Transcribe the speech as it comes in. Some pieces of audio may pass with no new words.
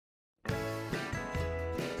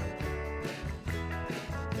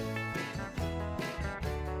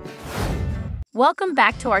Welcome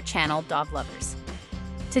back to our channel, dog lovers.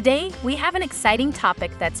 Today, we have an exciting topic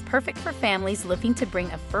that's perfect for families looking to bring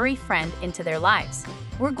a furry friend into their lives.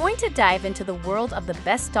 We're going to dive into the world of the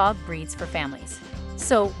best dog breeds for families.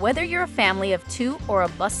 So, whether you're a family of two or a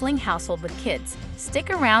bustling household with kids, stick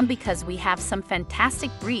around because we have some fantastic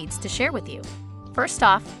breeds to share with you. First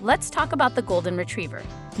off, let's talk about the Golden Retriever.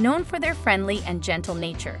 Known for their friendly and gentle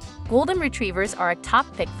nature, Golden Retrievers are a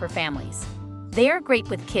top pick for families. They are great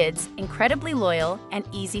with kids, incredibly loyal, and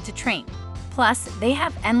easy to train. Plus, they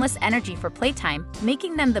have endless energy for playtime,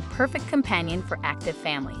 making them the perfect companion for active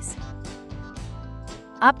families.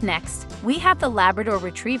 Up next, we have the Labrador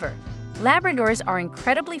Retriever. Labradors are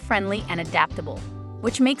incredibly friendly and adaptable,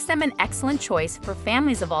 which makes them an excellent choice for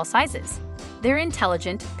families of all sizes. They're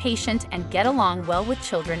intelligent, patient, and get along well with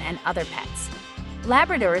children and other pets.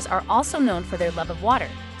 Labradors are also known for their love of water,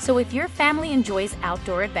 so if your family enjoys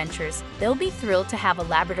outdoor adventures, they'll be thrilled to have a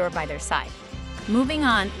Labrador by their side. Moving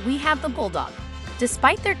on, we have the Bulldog.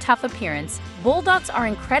 Despite their tough appearance, Bulldogs are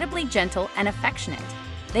incredibly gentle and affectionate.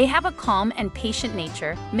 They have a calm and patient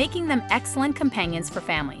nature, making them excellent companions for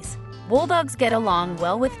families. Bulldogs get along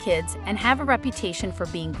well with kids and have a reputation for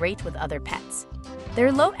being great with other pets.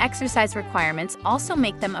 Their low exercise requirements also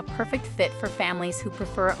make them a perfect fit for families who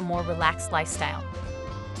prefer a more relaxed lifestyle.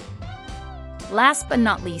 Last but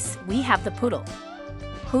not least, we have the Poodle.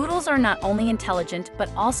 Poodles are not only intelligent but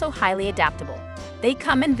also highly adaptable. They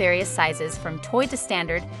come in various sizes from toy to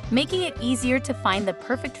standard, making it easier to find the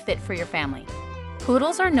perfect fit for your family.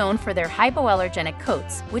 Poodles are known for their hypoallergenic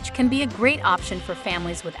coats, which can be a great option for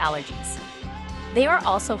families with allergies. They are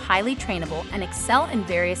also highly trainable and excel in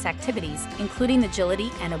various activities, including agility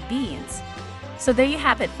and obedience. So there you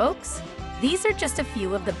have it, folks. These are just a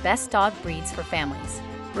few of the best dog breeds for families.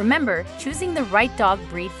 Remember, choosing the right dog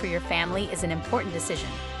breed for your family is an important decision.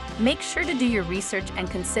 Make sure to do your research and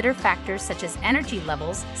consider factors such as energy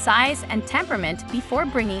levels, size, and temperament before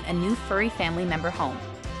bringing a new furry family member home.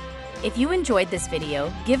 If you enjoyed this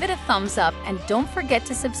video, give it a thumbs up and don't forget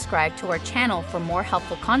to subscribe to our channel for more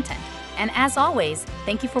helpful content. And as always,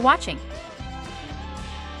 thank you for watching.